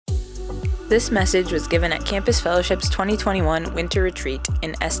This message was given at Campus Fellowship's 2021 Winter Retreat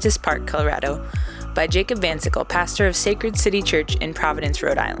in Estes Park, Colorado, by Jacob Vansickle, pastor of Sacred City Church in Providence,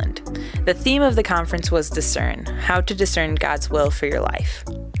 Rhode Island. The theme of the conference was Discern, how to discern God's will for your life.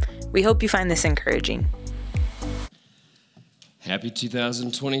 We hope you find this encouraging. Happy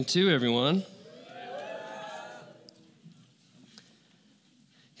 2022, everyone.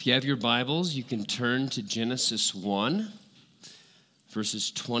 If you have your Bibles, you can turn to Genesis 1,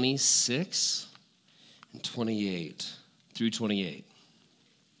 verses 26 and 28 through 28.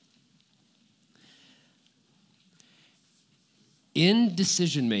 In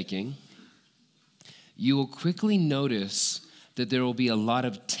decision-making, you will quickly notice that there will be a lot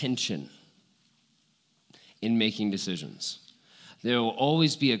of tension in making decisions. There will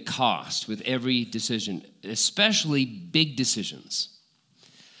always be a cost with every decision, especially big decisions.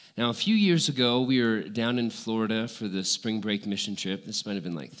 Now, a few years ago, we were down in Florida for the spring break mission trip. This might have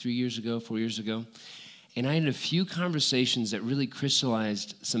been like 4 years ago. And I had a few conversations that really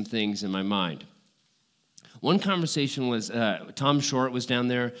crystallized some things in my mind. One conversation was, Tom Short was down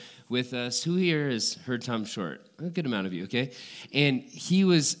there with us. Who here has heard Tom Short? A good amount of you, okay? And he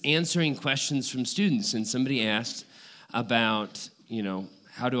was answering questions from students, and somebody asked about,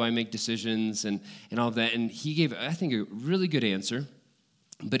 how do I make decisions and all of that. And he gave, I think, a really good answer.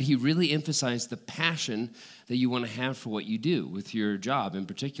 But he really emphasized the passion that you want to have for what you do with your job in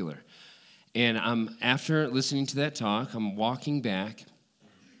particular. And after listening to that talk, I'm walking back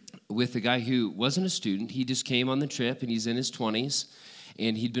with a guy who wasn't a student. He just came on the trip, and he's in his 20s,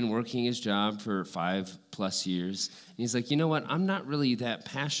 and he'd been working his job for 5+ years. And he's like, you know what? I'm not really that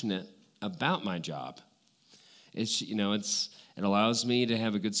passionate about my job. It allows me to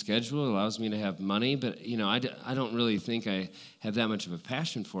have a good schedule. It allows me to have money. But, I don't really think I have that much of a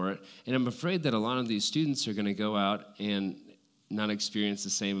passion for it. And I'm afraid that a lot of these students are going to go out and not experience the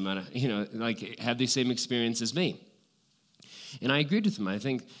same amount of, have the same experience as me. And I agreed with him. I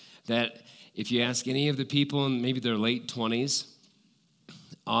think that if you ask any of the people in maybe their late 20s,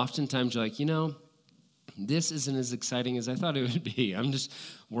 oftentimes you're like, this isn't as exciting as I thought it would be. I'm just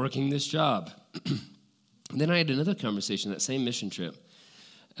working this job. And then I had another conversation, that same mission trip,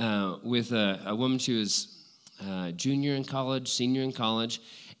 with a woman. She was junior in college, senior in college,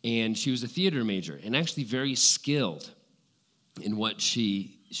 and she was a theater major and actually very skilled in what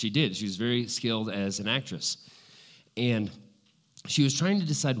she did. She was very skilled as an actress. And she was trying to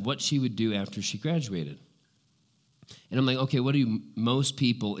decide what she would do after she graduated. And I'm like, okay, what do most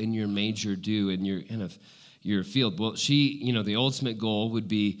people in your major do in your field? Well, the ultimate goal would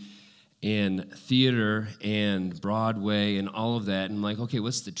be in theater and Broadway and all of that. And I'm like, okay,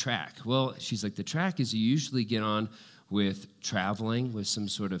 what's the track? Well, she's like, the track is you usually get on with traveling with some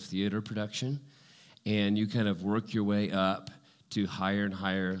sort of theater production, and you kind of work your way up to higher and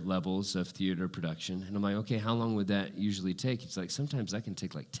higher levels of theater production. And I'm like, okay, how long would that usually take? It's like, sometimes that can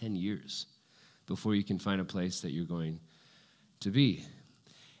take like 10 years before you can find a place that you're going to be.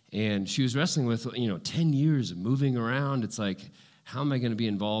 And she was wrestling with, 10 years of moving around. It's like, how am I going to be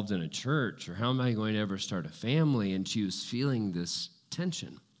involved in a church? Or how am I going to ever start a family? And she was feeling this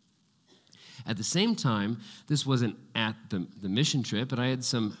tension. At the same time, this wasn't at the mission trip, but I had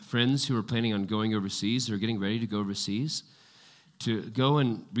some friends who were planning on going overseas or getting ready to go overseas to go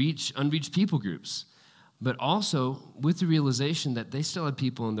and reach unreached people groups, but also with the realization that they still had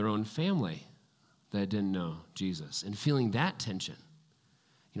people in their own family that didn't know Jesus, and feeling that tension.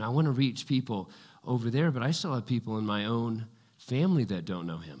 I want to reach people over there, but I still have people in my own family that don't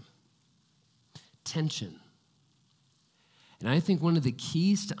know him. Tension. And I think one of the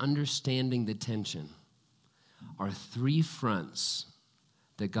keys to understanding the tension are 3 fronts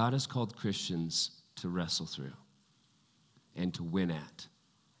that God has called Christians to wrestle through and to win at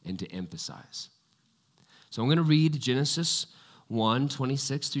and to emphasize. So I'm going to read Genesis 1,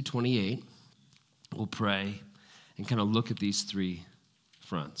 26 through 28. We'll pray and kind of look at these 3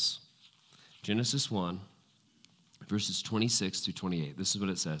 fronts. Genesis 1, verses 26 through 28. This is what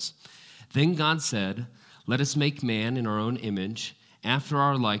it says. Then God said, let us make man in our own image, after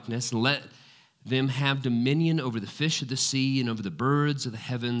our likeness, and let them have dominion over the fish of the sea, and over the birds of the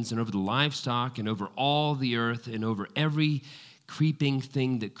heavens, and over the livestock, and over all the earth, and over every creeping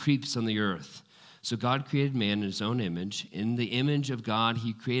thing that creeps on the earth. So God created man in his own image. In the image of God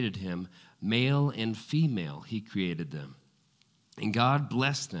he created him. Male and female he created them. And God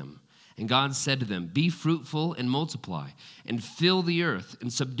blessed them. And God said to them, be fruitful and multiply, and fill the earth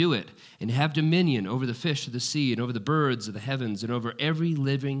and subdue it, and have dominion over the fish of the sea, and over the birds of the heavens, and over every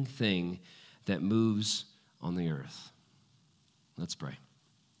living thing that moves on the earth. Let's pray.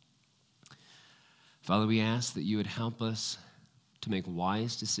 Father, we ask that you would help us to make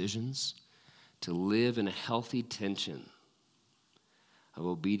wise decisions, to live in a healthy tension of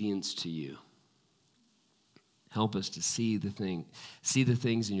obedience to you. Help us to see the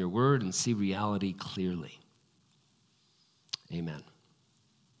things in your word and see reality clearly. Amen.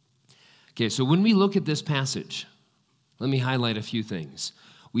 Okay, so when we look at this passage, let me highlight a few things.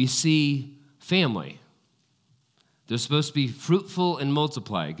 We see family. They're supposed to be fruitful and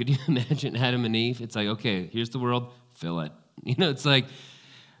multiply. Could you imagine Adam and Eve? It's like, okay, here's the world, fill it. It's like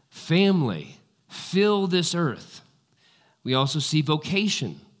family, fill this earth. We also see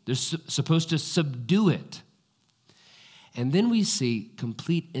vocation. They're supposed to subdue it. And then we see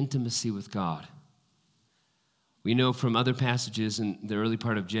complete intimacy with God. We know from other passages in the early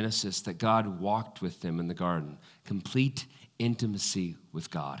part of Genesis that God walked with them in the garden. Complete intimacy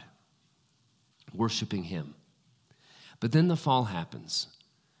with God, worshiping him. But then the fall happens.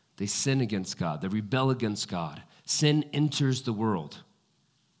 They sin against God. They rebel against God. Sin enters the world.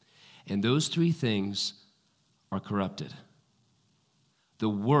 And those three things are corrupted. The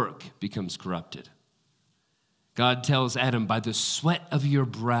work becomes corrupted. God tells Adam, by the sweat of your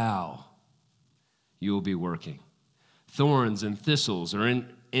brow, you will be working. Thorns and thistles are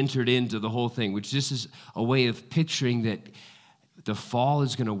entered into the whole thing, which just is a way of picturing that the fall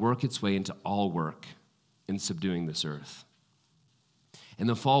is going to work its way into all work in subduing this earth. And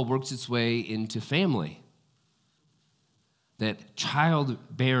the fall works its way into family. That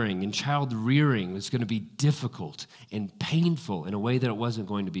childbearing and child rearing is going to be difficult and painful in a way that it wasn't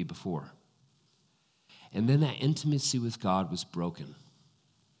going to be before. And then that intimacy with God was broken.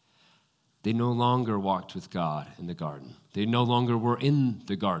 They no longer walked with God in the garden. They no longer were in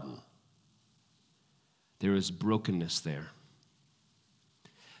the garden. There is brokenness there.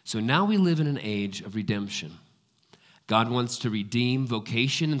 So now we live in an age of redemption. God wants to redeem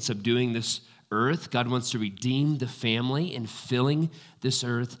vocation and subduing this earth. God wants to redeem the family and filling this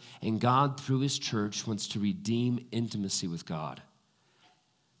earth. And God, through his church, wants to redeem intimacy with God.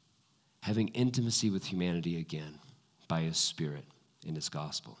 Having intimacy with humanity again by his Spirit in his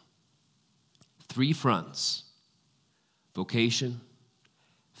gospel. 3 fronts: vocation,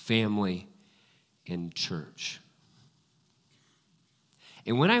 family, and church.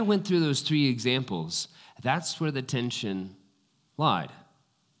 And when I went through those 3 examples, that's where the tension lied.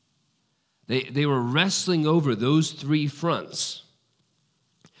 They were wrestling over those 3 fronts.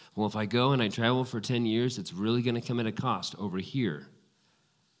 Well, if I go and I travel for 10 years, it's really going to come at a cost over here.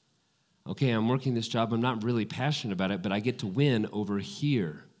 Okay, I'm working this job. I'm not really passionate about it, but I get to win over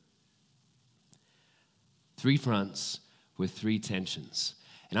here. 3 fronts with 3 tensions.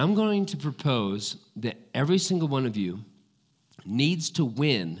 And I'm going to propose that every single one of you needs to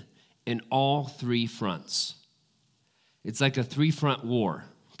win in all 3 fronts. It's like a 3-front war,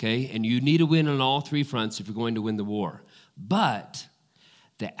 okay? And you need to win on all 3 fronts if you're going to win the war. But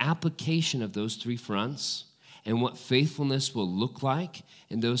the application of those 3 fronts and what faithfulness will look like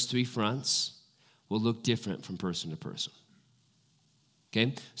in those 3 fronts will look different from person to person.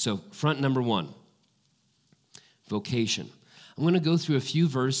 Okay? So front number 1, vocation. I'm going to go through a few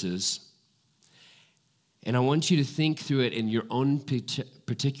verses, and I want you to think through it in your own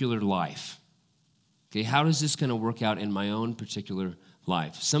particular life. Okay, how is this going to work out in my own particular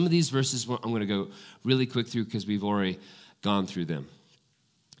life? Some of these verses I'm going to go really quick through because we've already gone through them.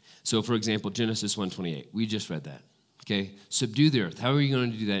 So, for example, Genesis 1:28. We just read that. Okay, subdue the earth. How are you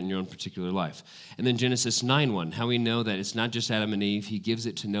going to do that in your own particular life? And then Genesis 9:1. How we know that it's not just Adam and Eve. He gives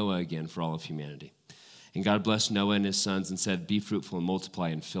it to Noah again for all of humanity. And God blessed Noah and his sons and said, be fruitful and multiply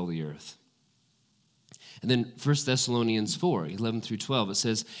and fill the earth. And then 1 Thessalonians 4:11-12, it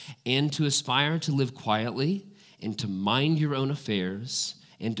says, and to aspire to live quietly and to mind your own affairs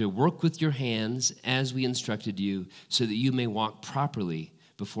and to work with your hands as we instructed you so that you may walk properly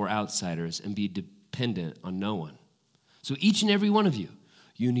before outsiders and be dependent on no one. So each and every one of you,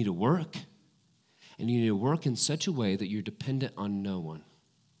 you need to work, and you need to work in such a way that you're dependent on no one.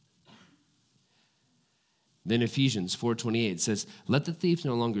 Then Ephesians 4:28 says, let the thief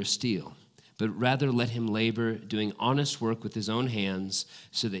no longer steal, but rather let him labor, doing honest work with his own hands,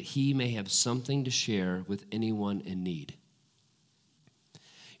 so that he may have something to share with anyone in need.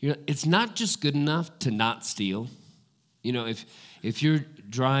 It's not just good enough to not steal. If you're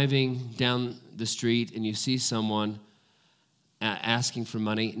driving down the street and you see someone asking for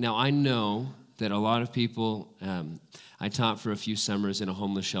money, now I know that a lot of people, I taught for a few summers in a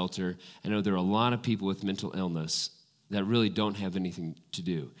homeless shelter. I know there are a lot of people with mental illness that really don't have anything to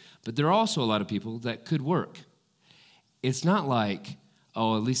do. But there are also a lot of people that could work. It's not like,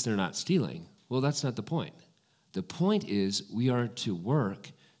 oh, at least they're not stealing. Well, that's not the point. The point is we are to work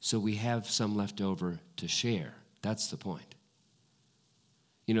so we have some left over to share. That's the point.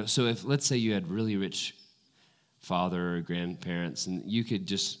 So if, let's say you had really rich father or grandparents and you could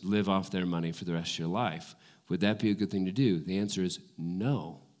just live off their money for the rest of your life, would that be a good thing to do? The answer is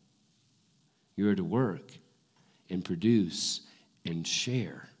no. You are to work and produce and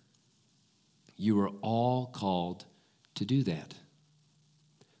share. You are all called to do that.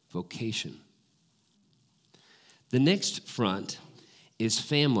 Vocation. The next front is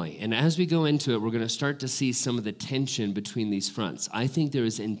family. And as we go into it, we're going to start to see some of the tension between these fronts. I think there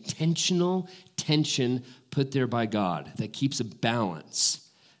is intentional tension put there by God that keeps a balance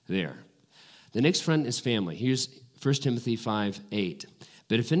there. The next front is family. Here's 1 Timothy 5:8.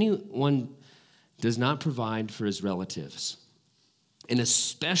 But if anyone does not provide for his relatives, and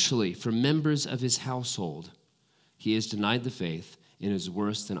especially for members of his household, he has denied the faith and is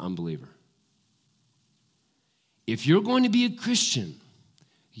worse than unbeliever. If you're going to be a Christian,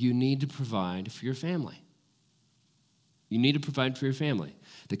 you need to provide for your family. You need to provide for your family.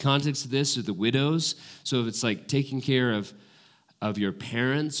 The context of this are the widows. So if it's like taking care of your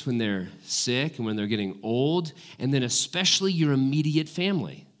parents when they're sick and when they're getting old, and then especially your immediate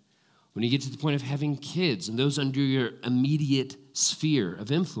family. When you get to the point of having kids and those under your immediate sphere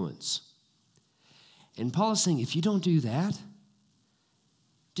of influence. And Paul is saying, if you don't do that,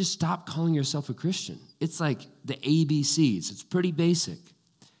 just stop calling yourself a Christian. It's like the ABCs. It's pretty basic.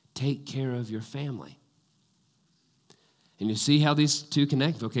 Take care of your family. And you see how these two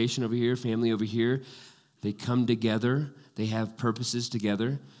connect? Vocation over here, family over here. They come together. They have purposes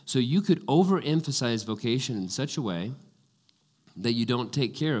together. So you could overemphasize vocation in such a way that you don't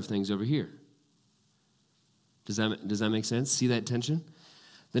take care of things over here. Does that make sense? See that tension?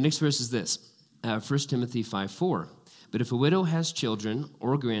 The next verse is this, 1 Timothy 5:4. But if a widow has children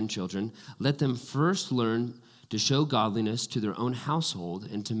or grandchildren, let them first learn to show godliness to their own household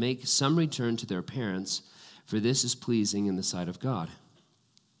and to make some return to their parents, for this is pleasing in the sight of God.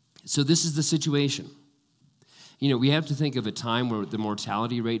 So this is the situation. We have to think of a time where the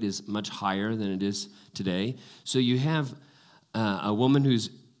mortality rate is much higher than it is today. So you have a woman who's,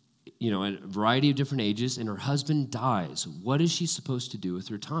 at a variety of different ages, and her husband dies. What is she supposed to do with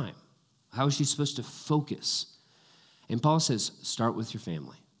her time? How is she supposed to focus? And Paul says, start with your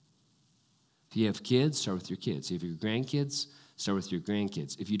family. If you have kids, start with your kids. If you have grandkids, start with your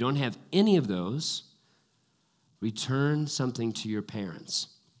grandkids. If you don't have any of those, return something to your parents.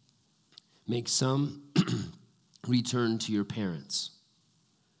 Make some return to your parents.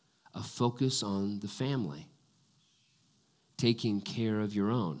 A focus on the family. Taking care of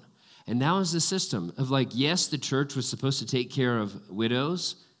your own. And now is the system of yes, the church was supposed to take care of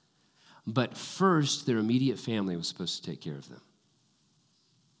widows, but first their immediate family was supposed to take care of them.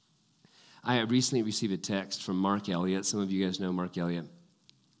 I recently received a text from Mark Elliott. Some of you guys know Mark Elliott.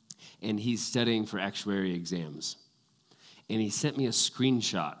 And he's studying for actuary exams. And he sent me a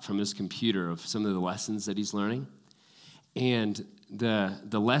screenshot from his computer of some of the lessons that he's learning. And the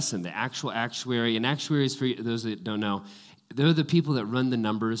lesson, the actual actuary, and actuaries, for those that don't know, they're the people that run the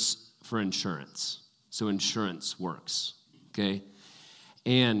numbers for insurance. So insurance works, okay?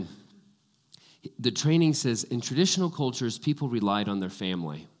 And the training says, in traditional cultures, people relied on their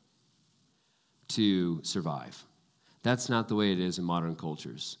family to survive. That's not the way it is in modern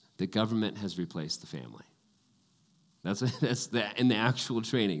cultures. The government has replaced the family. That's in the actual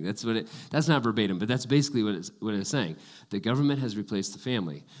training. That's not verbatim, but that's basically what it's saying. The government has replaced the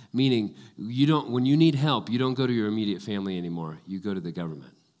family, meaning when you need help, you don't go to your immediate family anymore. You go to the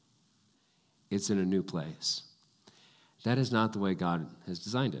government. It's in a new place. That is not the way God has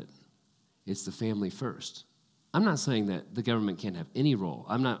designed it. It's the family first. I'm not saying that the government can't have any role.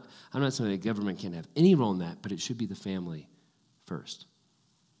 I'm not saying the government can't have any role in that, but it should be the family first.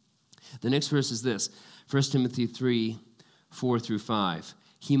 The next verse is this, 1 Timothy 3:4-5.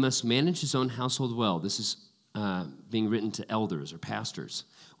 He must manage his own household well. This is being written to elders or pastors.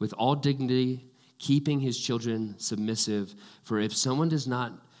 With all dignity, keeping his children submissive. For if someone does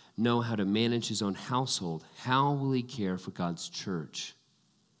not know how to manage his own household, how will he care for God's church?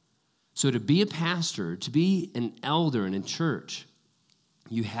 So to be a pastor, to be an elder in a church,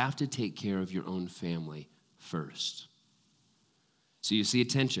 you have to take care of your own family first. So you see a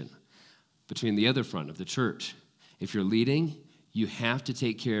tension between the other front of the church. If you're leading, you have to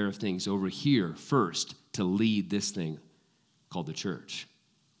take care of things over here first to lead this thing called the church.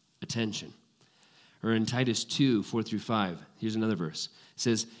 Attention. Or in Titus 2:4-5, here's another verse. It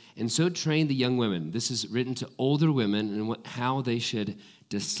says, and so train the young women. This is written to older women and how they should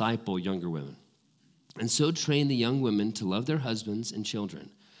disciple younger women. And so train the young women to love their husbands and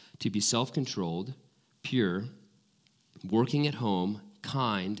children, to be self-controlled, pure, working at home,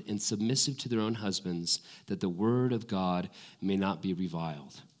 kind, and submissive to their own husbands, that the word of God may not be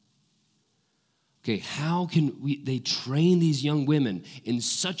reviled. Okay, how can they train these young women in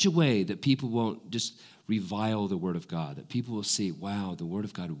such a way that people won't just revile the word of God, that people will see, wow, the word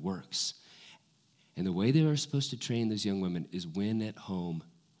of God works. And the way they are supposed to train those young women is win at home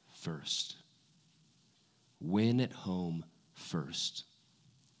first. Win at home first.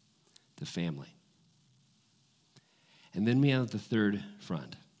 The family. And then we have the third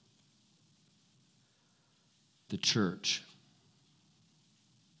front. The church.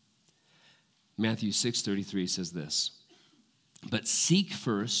 Matthew 6:33 says this, "But seek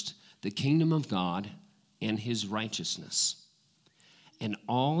first the kingdom of God and his righteousness, and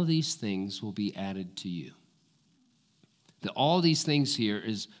all these things will be added to you." All these things here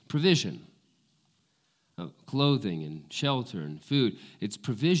is provision. Clothing and shelter and food. It's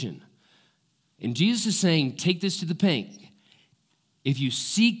provision. And Jesus is saying, take this to the bank. If you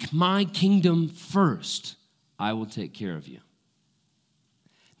seek my kingdom first, I will take care of you.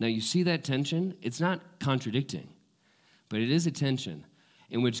 Now, you see that tension? It's not contradicting, but it is a tension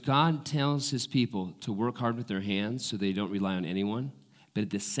in which God tells his people to work hard with their hands so they don't rely on anyone. But at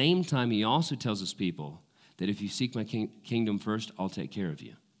the same time, he also tells his people that if you seek my kingdom first, I'll take care of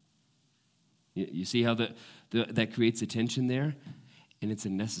you. You see how that creates a tension there? And it's a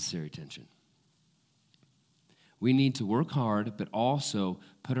necessary tension. We need to work hard, but also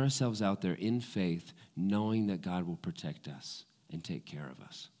put ourselves out there in faith, knowing that God will protect us and take care of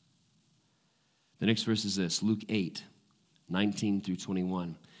us. The next verse is this, Luke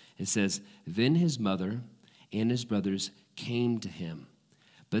 8:19-21. It says, "Then his mother and his brothers came to him,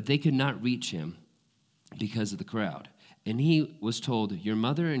 but they could not reach him because of the crowd. And he was told, 'Your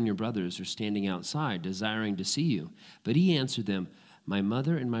mother and your brothers are standing outside, desiring to see you.' But he answered them, 'My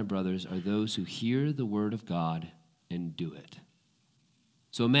mother and my brothers are those who hear the word of God and do it.'"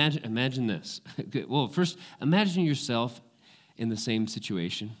 So imagine this. Well, first, imagine yourself in the same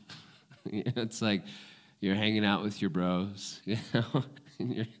situation. It's like you're hanging out with your bros,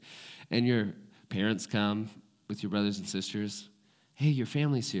 and your parents come with your brothers and sisters. "Hey, your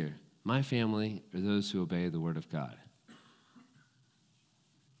family's here. My family are those who obey the word of God."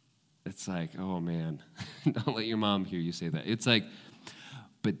 It's like, oh man, don't let your mom hear you say that. It's like,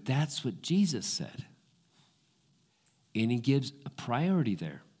 but that's what Jesus said. And he gives a priority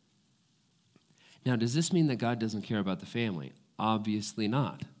there. Now, does this mean that God doesn't care about the family? Obviously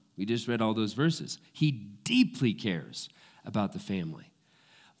not. We just read all those verses. He deeply cares about the family.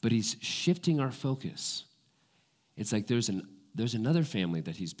 But he's shifting our focus. It's like there's another family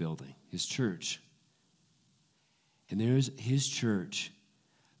that he's building, his church. And there's his church.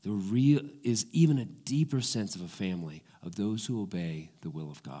 The real is even a deeper sense of a family of those who obey the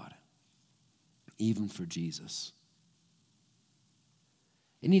will of God, even for Jesus.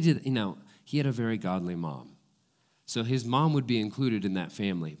 And he had a very godly mom. So his mom would be included in that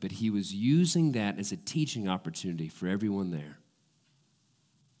family, but he was using that as a teaching opportunity for everyone there.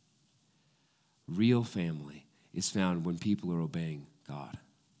 Real family is found when people are obeying God.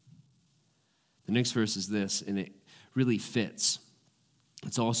 The next verse is this, and it really fits.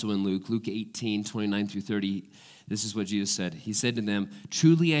 It's also in Luke 18:29-30. This is what Jesus said. He said to them,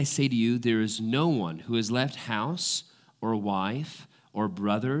 "Truly I say to you, there is no one who has left house or wife or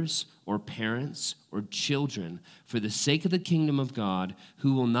brothers or parents or children for the sake of the kingdom of God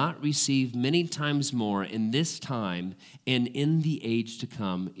who will not receive many times more in this time and in the age to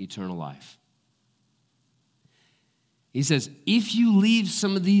come eternal life." He says, if you leave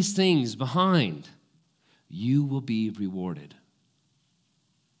some of these things behind, you will be rewarded.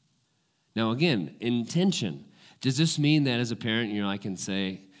 Now, again, intention. Does this mean that as a parent, I can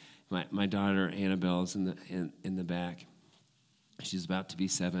say, my daughter Annabelle's in the back. She's about to be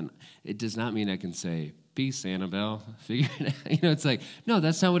 7. It does not mean I can say, "Peace, Annabelle, figure it out." It's like, no,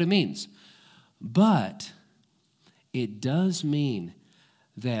 that's not what it means. But it does mean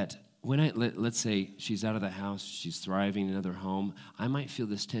that when let's say she's out of the house, she's thriving in another home, I might feel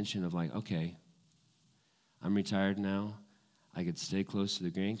this tension of like, okay, I'm retired now. I could stay close to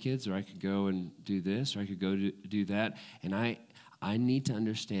the grandkids, or I could go and do this, or I could go do that. And I need to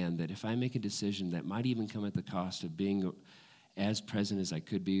understand that if I make a decision that might even come at the cost of being as present as I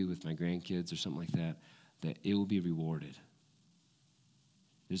could be with my grandkids or something like that, that it will be rewarded.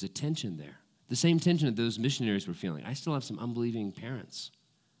 There's a tension there. The same tension that those missionaries were feeling. I still have some unbelieving parents.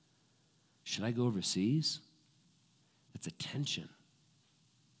 Should I go overseas? It's a tension.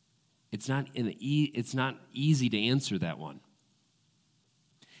 It's not easy to answer that one.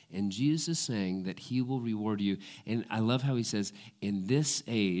 And Jesus is saying that he will reward you. And I love how he says, in this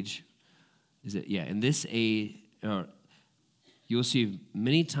age, you will see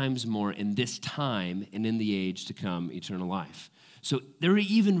many times more in this time and in the age to come eternal life. So there are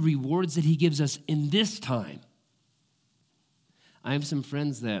even rewards that he gives us in this time. I have some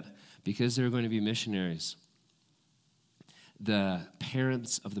friends that, because they're going to be missionaries, the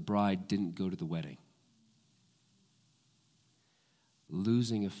parents of the bride didn't go to the wedding.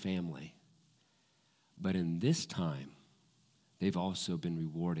 Losing a family. But in this time, they've also been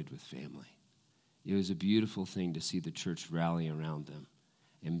rewarded with family. It was a beautiful thing to see the church rally around them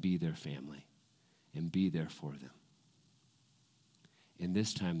and be their family and be there for them. In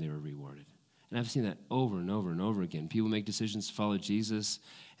this time, they were rewarded. And I've seen that over and over and over again. People make decisions to follow Jesus,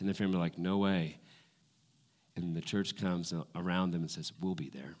 and their family are like, no way. And the church comes around them and says, we'll be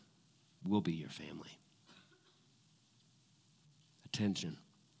there. We'll be your family. Attention.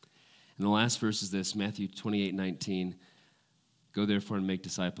 And the last verse is this, Matthew 28:19. Go therefore and make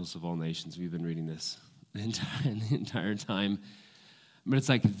disciples of all nations. We've been reading this the entire time. But it's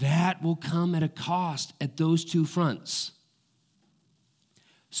like that will come at a cost at those two fronts.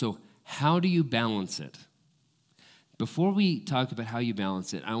 So how do you balance it? Before we talk about how you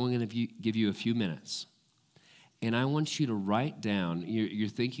balance it, I want to give you a few minutes. And I want you to write down, you're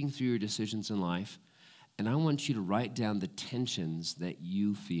thinking through your decisions in life, and I want you to write down the tensions that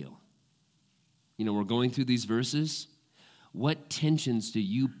you feel. You know, we're going through these verses. What tensions do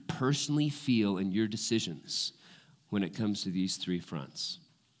you personally feel in your decisions when it comes to these three fronts?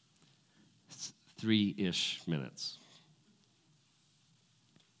 3-ish minutes.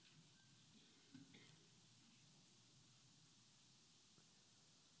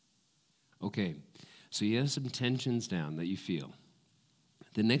 Okay, so you have some tensions down that you feel.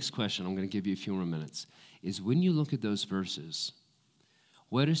 The next question, I'm going to give you a few more minutes, is when you look at those verses,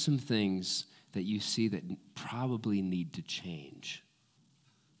 what are some things that you see that probably need to change?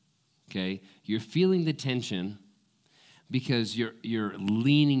 Okay, you're feeling the tension because you're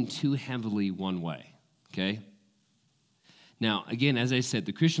leaning too heavily one way, okay? Now, again, as I said,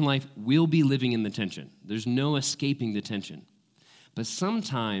 the Christian life will be living in the tension. There's no escaping the tension. But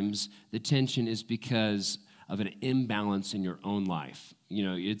sometimes the tension is because of an imbalance in your own life. You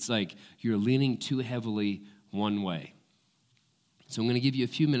know, it's like you're leaning too heavily one way. So I'm going to give you a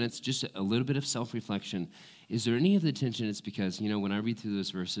few minutes, just a little bit of self-reflection. Is there any of the tension? It's because, you know, when I read through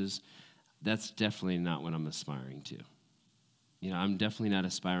those verses, that's definitely not what I'm aspiring to. You know, I'm definitely not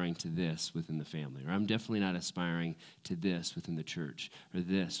aspiring to this within the family, or I'm definitely not aspiring to this within the church, or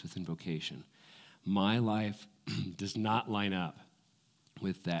this within vocation. My life does not line up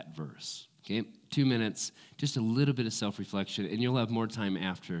with that verse. Okay, 2 minutes, just a little bit of self-reflection, and you'll have more time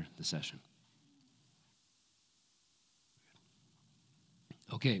after the session.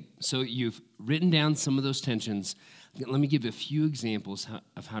 Okay, so you've written down some of those tensions. Let me give you a few examples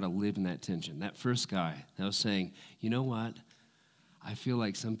of how to live in that tension. That first guy that was saying, you know what? I feel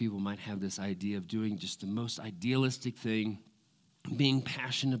like some people might have this idea of doing just the most idealistic thing, being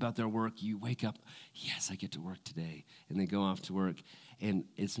passionate about their work. You wake up, yes, I get to work today, and they go off to work. And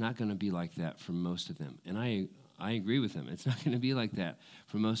it's not going to be like that for most of them. And I agree with them. It's not going to be like that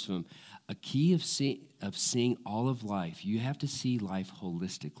for most of them. A key of seeing all of life, you have to see life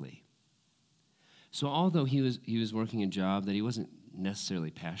holistically. So although he was working a job that he wasn't necessarily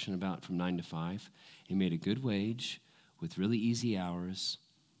passionate about from 9 to 5, he made a good wage with really easy hours,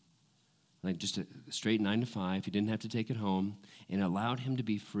 like just a straight 9 to 5. He didn't have to take it home, and it allowed him to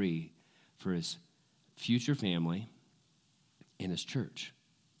be free for his future family in his church.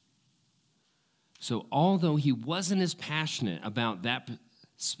 So although he wasn't as passionate about that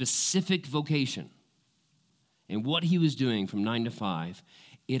specific vocation and what he was doing from 9 to 5,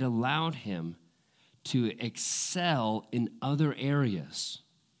 it allowed him to excel in other areas,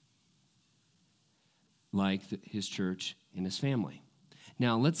 like his church and his family.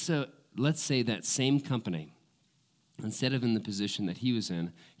 Now, let's say that same company, instead of in the position that he was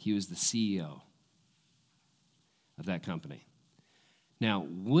in, he was the CEO of that company. Now,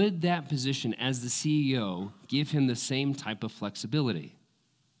 would that position as the CEO give him the same type of flexibility?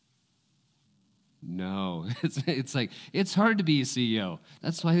 No. It's like, it's hard to be a CEO.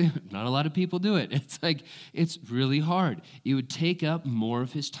 That's why not a lot of people do it. It's like, it's really hard. It would take up more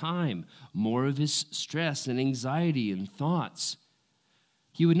of his time, more of his stress and anxiety and thoughts.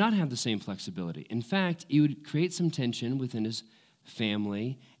 He would not have the same flexibility. In fact, it would create some tension within his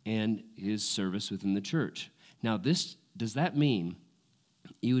family and his service within the church. Now, does that mean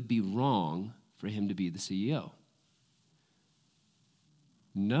it would be wrong for him to be the CEO?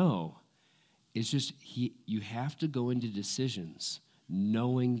 No. It's just you have to go into decisions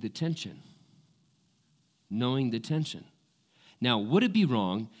knowing the tension. Knowing the tension. Now, would it be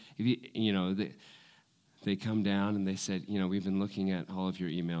wrong if they come down and they said, we've been looking at all of your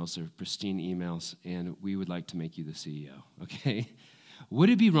emails, they're pristine emails, and we would like to make you the CEO, okay? Would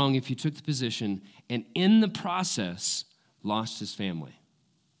it be wrong if you took the position and in the process lost his family?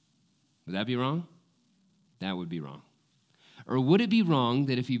 Would that be wrong? That would be wrong. Or would it be wrong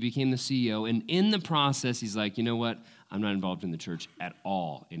that if he became the CEO and in the process he's like, you know what, I'm not involved in the church at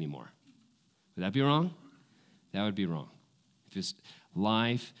all anymore? Would that be wrong? That would be wrong. If his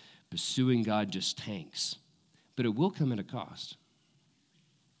life pursuing God just tanks. But it will come at a cost.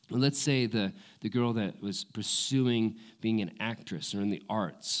 Well, let's say the girl that was pursuing being an actress or in the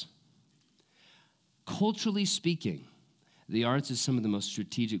arts. Culturally speaking, the arts is some of the most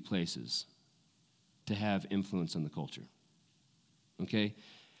strategic places to have influence on the culture. Okay?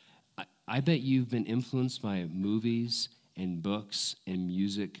 I bet you've been influenced by movies and books and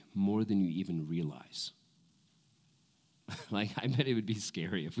music more than you even realize. I bet it would be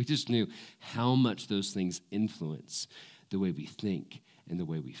scary if we just knew how much those things influence the way we think and the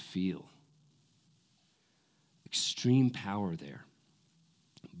way we feel. Extreme power there.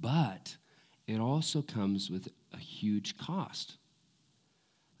 But it also comes with a huge cost.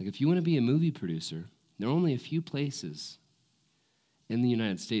 If you want to be a movie producer, there are only a few places in the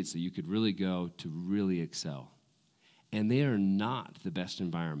United States that you could really go to really excel. And they are not the best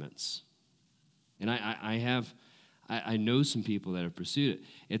environments. And I know some people that have pursued it.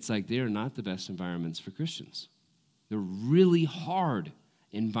 It's like they are not the best environments for Christians. They're really hard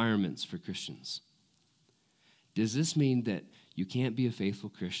environments for Christians. Does this mean that you can't be a faithful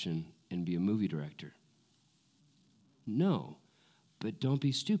Christian and be a movie director? No, but don't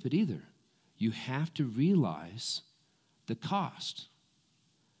be stupid either. You have to realize the cost.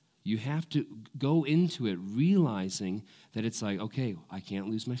 You have to go into it realizing that it's like, okay, I can't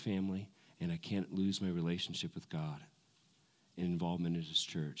lose my family and I can't lose my relationship with God and involvement in His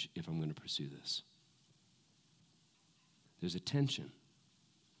church if I'm going to pursue this. There's a tension.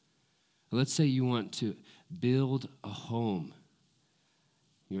 Let's say you want to build a home.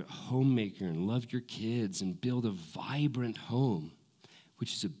 You're a homemaker and love your kids and build a vibrant home,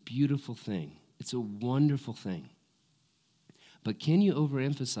 which is a beautiful thing. It's a wonderful thing. But can you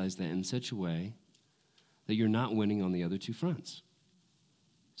overemphasize that in such a way that you're not winning on the other two fronts?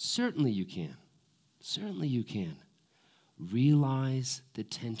 Certainly you can. Certainly you can. Realize the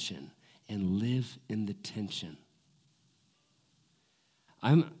tension and live in the tension.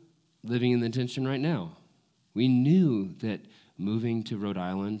 I'm living in the tension right now. We knew that moving to Rhode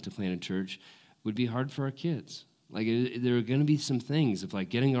Island to plant a church would be hard for our kids. There are going to be some things of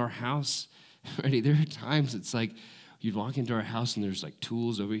getting our house ready. There are times it's like you'd walk into our house and there's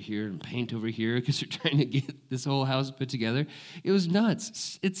tools over here and paint over here because you're trying to get this whole house put together. It was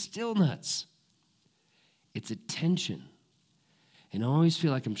nuts. It's still nuts. It's a tension. And I always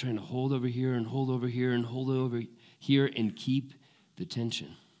feel like I'm trying to hold over here and hold over here and hold over here and keep the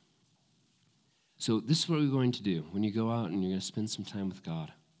tension. So this is what we're going to do when you go out and you're going to spend some time with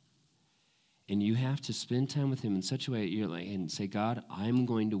God. And you have to spend time with Him in such a way and say, God, I'm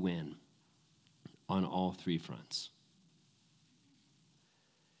going to win on all three fronts.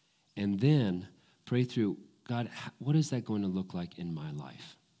 And then pray through, God, what is that going to look like in my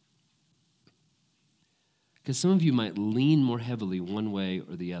life? Because some of you might lean more heavily one way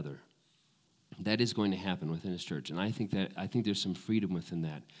or the other. That is going to happen within His church. And I think there's some freedom within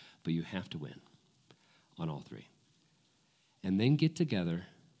that, but you have to win on all three. And then get together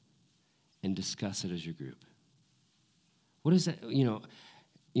and discuss it as your group. What is that?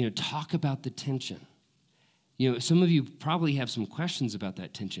 Talk about the tension. Some of you probably have some questions about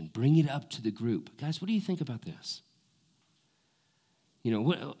that tension. Bring it up to the group. Guys, what do you think about this?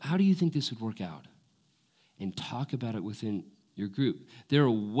 How do you think this would work out? And talk about it within your group. There are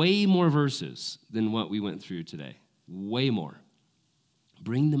way more verses than what we went through today. Way more.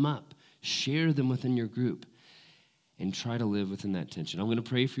 Bring them up. Share them within your group. And try to live within that tension. I'm going to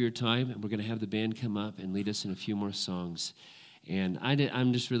pray for your time, and we're going to have the band come up and lead us in a few more songs. And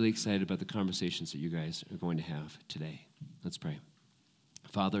I'm just really excited about the conversations that you guys are going to have today. Let's pray.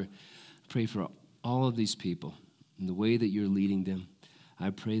 Father, I pray for all of these people and the way that you're leading them.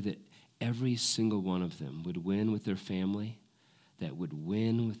 I pray that every single one of them would win with their family, that would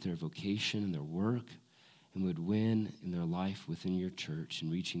win with their vocation and their work, and would win in their life within your church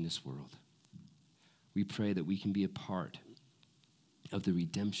and reaching this world. We pray that we can be a part of the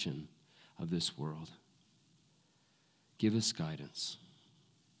redemption of this world. Give us guidance.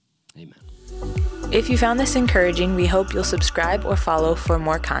 Amen. If you found this encouraging, we hope you'll subscribe or follow for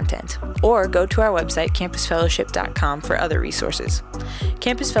more content, or go to our website, campusfellowship.com, for other resources.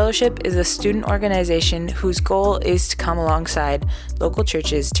 Campus Fellowship is a student organization whose goal is to come alongside local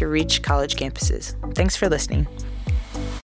churches to reach college campuses. Thanks for listening.